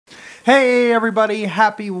Hey everybody,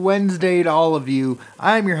 happy Wednesday to all of you.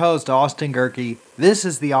 I'm your host, Austin Gerke. This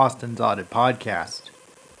is the Austin's Audit Podcast.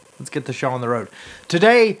 Let's get the show on the road.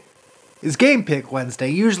 Today is Game Pick Wednesday.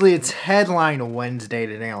 Usually it's Headline Wednesday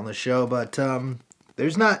today on the show, but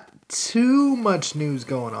there's not too much news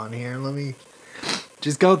going on here. Let me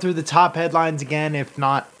just go through the top headlines again. If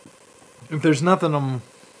there's nothing I'm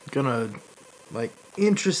gonna,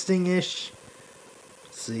 interesting-ish.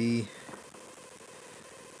 Let's see.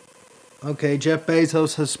 Okay, Jeff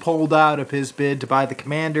Bezos has pulled out of his bid to buy the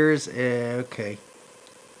Commanders. Okay.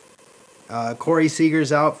 Corey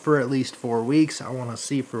Seager's out for at least 4 weeks. I want to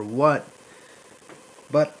see for what.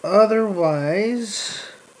 But otherwise,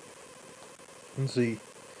 let's see.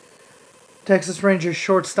 Texas Rangers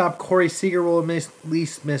shortstop Corey Seager will at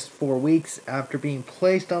least miss 4 weeks after being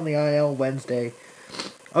placed on the IL Wednesday.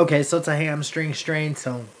 Okay, so it's a hamstring strain.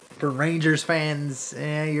 So for Rangers fans,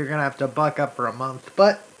 you're going to have to buck up for a month.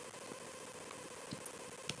 But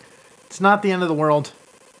it's not the end of the world.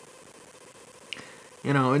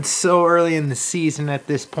 You know, it's so early in the season at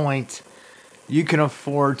this point. You can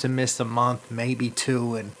afford to miss a month, maybe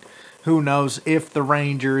 2, and who knows if the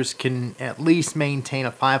Rangers can at least maintain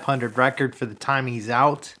a .500 record for the time he's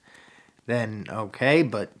out, then okay,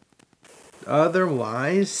 but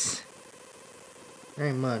otherwise,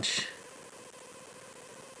 very much.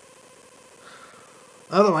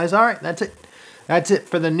 Otherwise, alright, that's it. That's it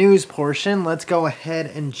for the news portion. Let's go ahead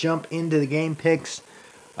and jump into the game picks.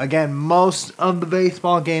 Again, most of the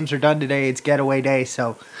baseball games are done today. It's getaway day,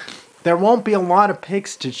 so there won't be a lot of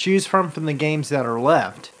picks to choose from the games that are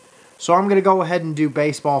left. So I'm going to go ahead and do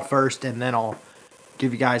baseball first, and then I'll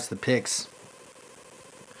give you guys the picks.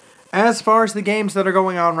 As far as the games that are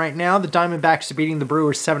going on right now, the Diamondbacks are beating the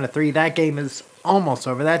Brewers 7-3. That game is almost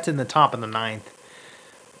over. That's in the top of the 9th.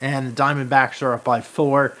 And the Diamondbacks are up by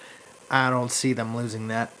 4. I don't see them losing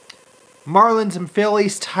that. Marlins and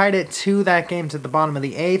Phillies tied at 2. That game's at the bottom of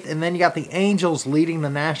the 8th. And then you got the Angels leading the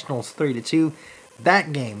Nationals 3-2.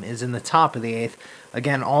 That game is in the top of the 8th.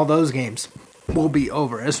 Again, all those games will be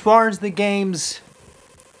over. As far as the games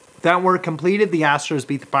that were completed, the Astros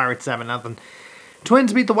beat the Pirates 7-0.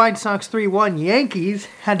 Twins beat the White Sox 3-1. Yankees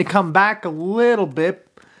had to come back a little bit,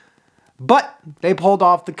 but they pulled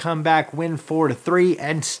off the comeback win 4-3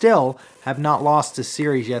 and still have not lost a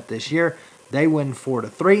series yet this year. They win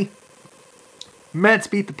 4-3. Mets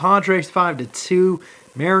beat the Padres 5-2.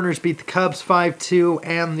 Mariners beat the Cubs 5-2.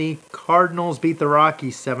 And the Cardinals beat the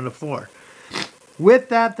Rockies 7-4. With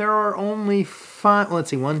that, there are only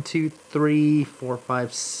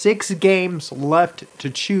 6 games left to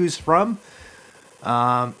choose from.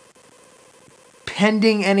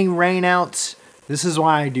 Pending any rainouts, this is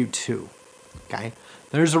why I do 2. Okay?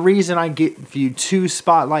 There's a reason I give you 2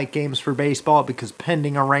 spotlight games for baseball, because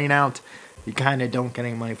pending a rainout, you kind of don't get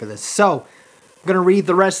any money for this. So, I'm going to read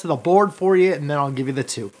the rest of the board for you, and then I'll give you the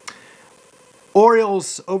 2.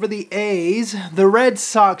 Orioles over the A's. The Red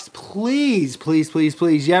Sox, please.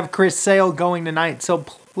 You have Chris Sale going tonight, so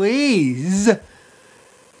please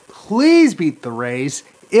beat the Rays.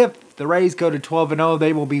 If the Rays go to 12-0,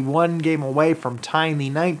 they will be 1 game away from tying the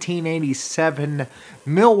 1987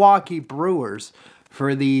 Milwaukee Brewers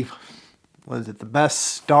for the best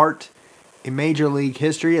start in Major League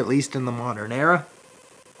history, at least in the modern era.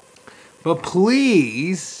 But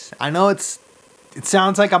please, I know it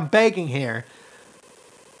sounds like I'm begging here,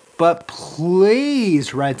 but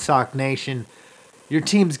please, Red Sox Nation, your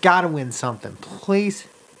team's got to win something, please.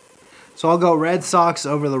 So I'll go Red Sox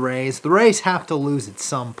over the Rays. The Rays have to lose at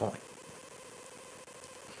some point.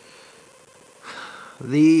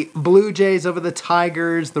 The Blue Jays over the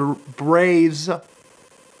Tigers. The Braves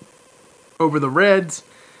over the Reds.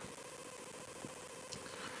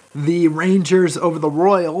 The Rangers over the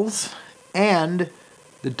Royals. And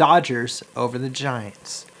the Dodgers over the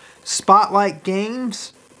Giants. Spotlight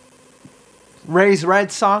games. Rays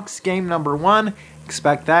Red Sox, game number 1.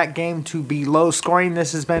 Expect that game to be low scoring.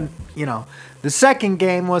 This has been, the second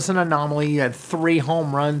game was an anomaly. You had 3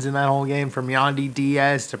 home runs in that whole game, from Yandy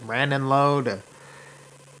Diaz to Brandon Lowe to,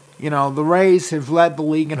 the Rays have led the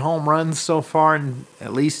league in home runs so far in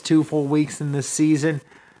at least 2 full weeks in this season.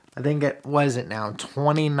 I think it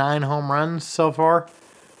 29 home runs so far,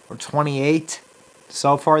 or 28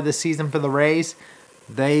 so far this season for the Rays.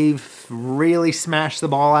 They've really smashed the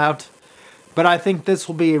ball out. But I think this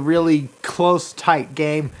will be a really close, tight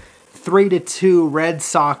game. 3-2 Red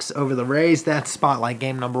Sox over the Rays. That's spotlight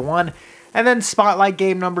game number 1. And then spotlight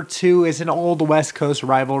game number 2 is an old West Coast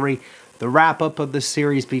rivalry. The wrap-up of the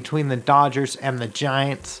series between the Dodgers and the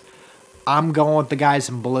Giants. I'm going with the guys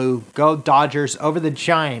in blue. Go Dodgers over the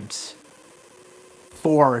Giants.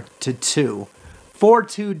 4-2.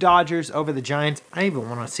 4-2 Dodgers over the Giants. I even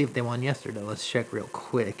want to see if they won yesterday. Let's check real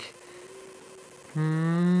quick. Oh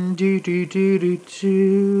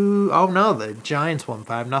no, the Giants won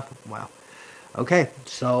 5-0. Wow. Okay,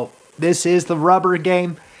 so this is the rubber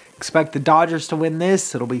game. Expect the Dodgers to win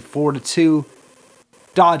this. It'll be 4-2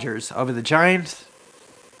 Dodgers over the Giants.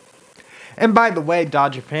 And by the way,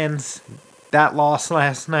 Dodger fans, that loss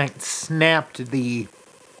last night snapped the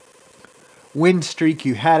win streak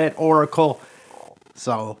you had at Oracle.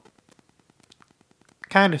 So,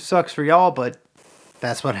 kind of sucks for y'all, but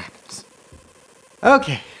that's what happens.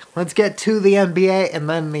 Okay, let's get to the NBA and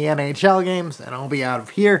then the NHL games, and I'll be out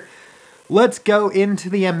of here. Let's go into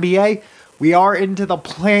the NBA. We are into the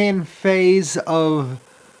play-in phase of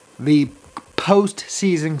the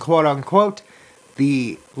postseason, quote-unquote.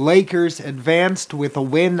 The Lakers advanced with a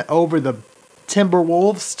win over the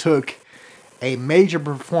Timberwolves, took a major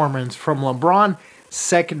performance from LeBron,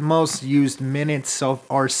 second most used minutes,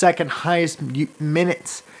 or second highest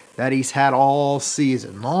minutes that he's had all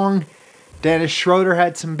season long. Dennis Schroeder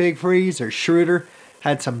had some big Schroeder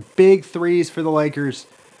had some big threes for the Lakers.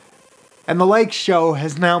 And the Lake Show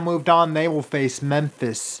has now moved on. They will face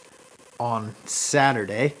Memphis on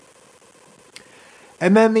Saturday.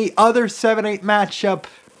 And then the other 7-8 matchup,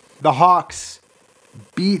 the Hawks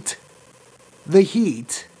beat the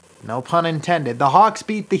Heat. No pun intended. The Hawks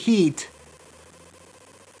beat the Heat.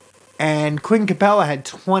 And Clint Capella had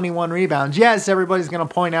 21 rebounds. Yes, everybody's going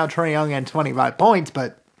to point out Trae Young had 25 points,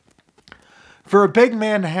 but for a big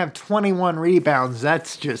man to have 21 rebounds,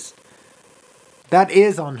 that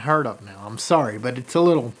is unheard of now. I'm sorry, but it's a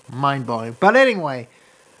little mind-blowing. But anyway,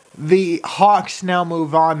 the Hawks now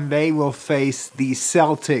move on. They will face the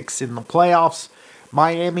Celtics in the playoffs.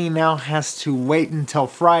 Miami now has to wait until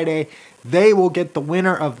Friday. They will get the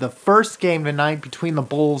winner of the first game tonight between the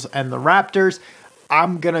Bulls and the Raptors.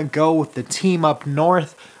 I'm going to go with the team up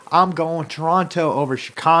north. I'm going Toronto over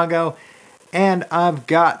Chicago. And I've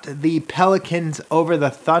got the Pelicans over the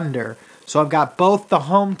Thunder. So I've got both the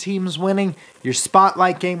home teams winning. Your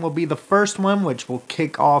spotlight game will be the first one, which will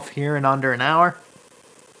kick off here in under an hour.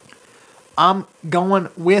 I'm going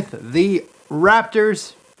with the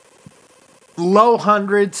Raptors. Low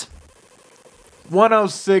hundreds.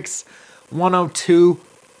 106, 102.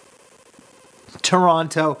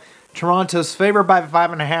 Toronto. Toronto's favored by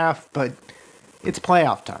 5.5, but it's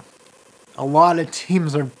playoff time. A lot of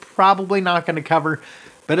teams are probably not going to cover,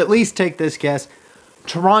 but at least take this guess.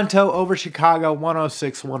 Toronto over Chicago,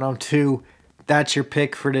 106, 102. That's your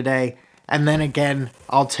pick for today. And then again,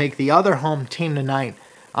 I'll take the other home team tonight.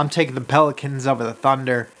 I'm taking the Pelicans over the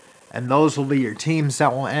Thunder. And those will be your teams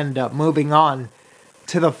that will end up moving on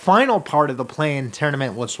to the final part of the play-in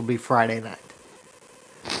tournament, which will be Friday night.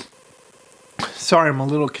 Sorry, I'm a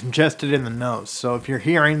little congested in the nose. So if you're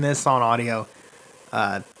hearing this on audio,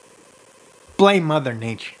 blame Mother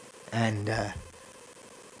Nature. And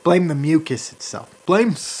blame the mucus itself.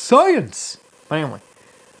 Blame science. But anyway,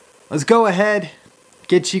 let's go ahead,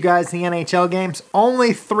 get you guys the NHL games.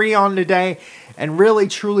 Only 3 on today, and really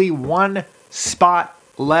truly 1 spot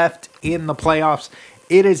left in the playoffs.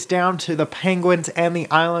 It is down to the Penguins and the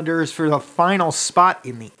Islanders for the final spot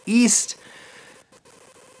in the East.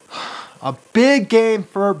 A big game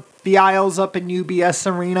for the Isles up in UBS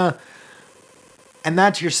Arena. And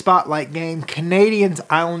that's your spotlight game. Canadiens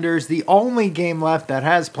Islanders, the only game left that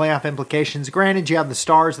has playoff implications. Granted, you have the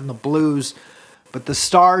Stars and the Blues. But the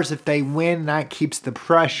Stars, if they win, that keeps the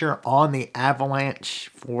pressure on the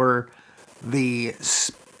Avalanche for the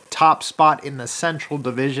top spot in the Central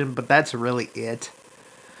Division. But that's really it.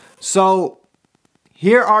 So,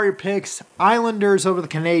 here are your picks. Islanders over the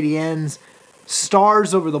Canadiens.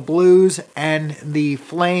 Stars over the Blues. And the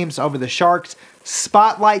Flames over the Sharks.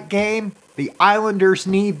 Spotlight game. The Islanders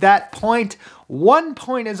need that point. 1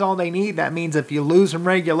 point is all they need. That means if you lose in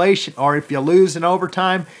regulation or if you lose in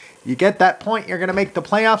overtime, you get that point, you're going to make the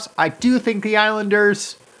playoffs. I do think the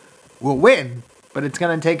Islanders will win, but it's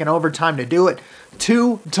going to take an overtime to do it.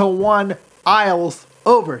 2-1 Isles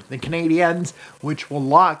over the Canadiens, which will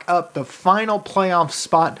lock up the final playoff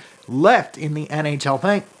spot left in the NHL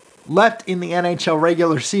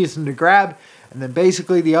regular season to grab. And then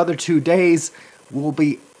basically the other 2 days will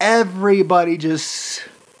be everybody just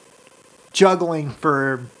juggling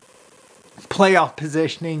for playoff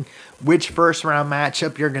positioning, which first round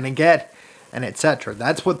matchup you're going to get, and etc.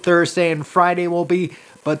 That's what Thursday and Friday will be.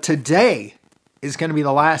 But today is going to be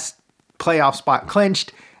the last playoff spot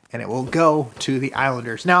clinched, and it will go to the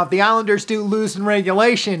Islanders. Now, if the Islanders do lose in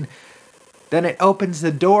regulation, then it opens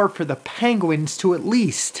the door for the Penguins to at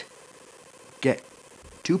least get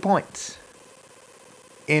 2 points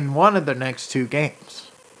in one of the next 2 games.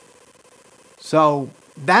 So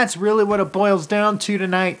that's really what it boils down to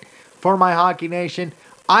tonight for my Hockey Nation.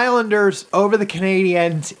 Islanders over the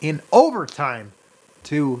Canadiens in overtime,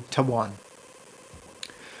 2-1.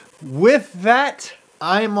 With that,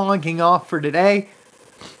 I'm logging off for today.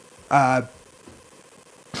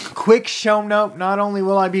 Quick show note, not only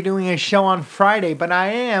will I be doing a show on Friday, but I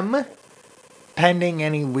am, pending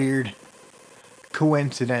any weird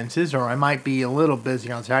coincidences, or I might be a little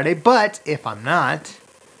busy on Saturday, but if I'm not,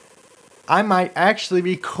 I might actually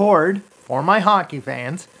record for my hockey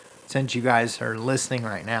fans, since you guys are listening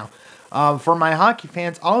right now. For my hockey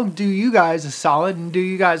fans, I'll do you guys a solid and do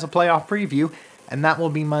you guys a playoff preview, and that will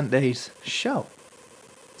be Monday's show.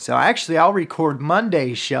 So actually, I'll record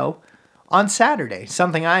Monday's show on Saturday,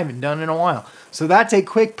 something I haven't done in a while. So that's a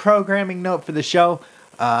quick programming note for the show.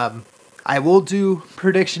 I will do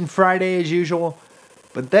Prediction Friday as usual,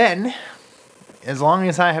 but then, as long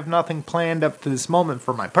as I have nothing planned up to this moment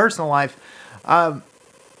for my personal life,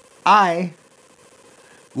 I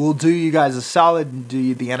will do you guys a solid and do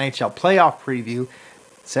you the NHL playoff preview,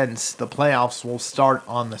 since the playoffs will start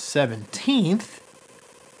on the 17th,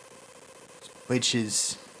 which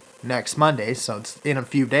is next Monday, so it's in a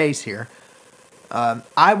few days here.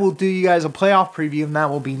 I will do you guys a playoff preview, and that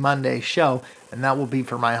will be Monday's show, and that will be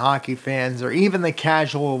for my hockey fans, or even the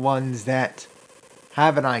casual ones that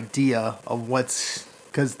have an idea of what's...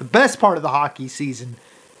 Because the best part of the hockey season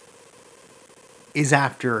is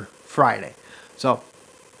after Friday. So,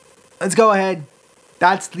 let's go ahead.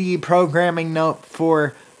 That's the programming note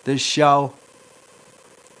for the show.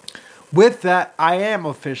 With that, I am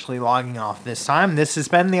officially logging off this time. This has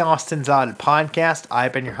been the Austin's Audit Podcast.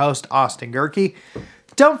 I've been your host, Austin Gerke.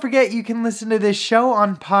 Don't forget you can listen to this show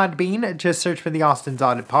on Podbean. Just search for the Austin's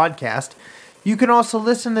Audit Podcast. You can also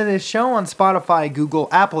listen to this show on Spotify, Google,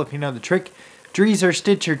 Apple if you know the trick, Deezer,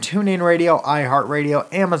 Stitcher, TuneIn Radio,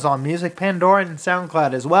 iHeartRadio, Amazon Music, Pandora, and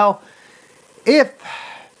SoundCloud as well. If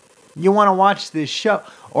you want to watch this show,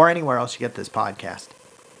 or anywhere else you get this podcast,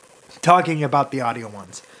 talking about the audio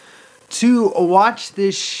ones. To watch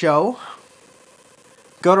this show,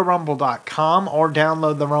 go to rumble.com or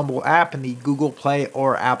download the Rumble app in the Google Play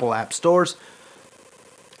or Apple App Stores.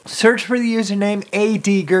 Search for the username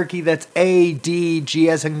ADGerke, that's ADG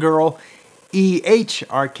as in girl,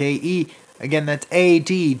 EHRKE. Again, that's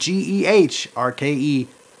ADGEHRKE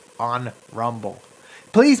on Rumble.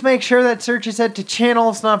 Please make sure that search is set to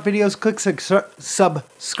channels, not videos. Click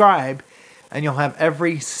subscribe, and you'll have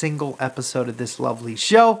every single episode of this lovely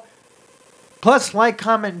show. Plus, like,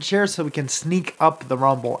 comment, and share so we can sneak up the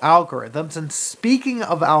Rumble algorithms. And speaking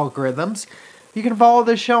of algorithms, you can follow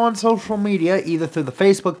the show on social media, either through the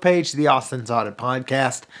Facebook page, The Austin's Audit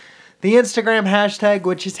Podcast, the Instagram hashtag,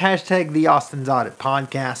 which is hashtag The Austin's Audit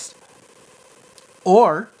Podcast,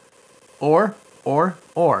 or,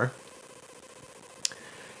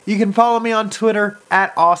 you can follow me on Twitter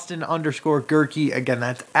at Austin_Gerke. Again,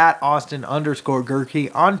 that's at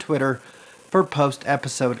Austin_Gerke on Twitter for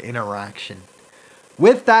post-episode interaction.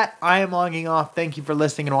 With that, I am logging off. Thank you for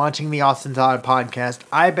listening and watching the Austin's Audit Podcast.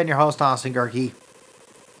 I've been your host, Austin Gerke.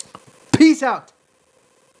 Peace out,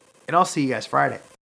 and I'll see you guys Friday.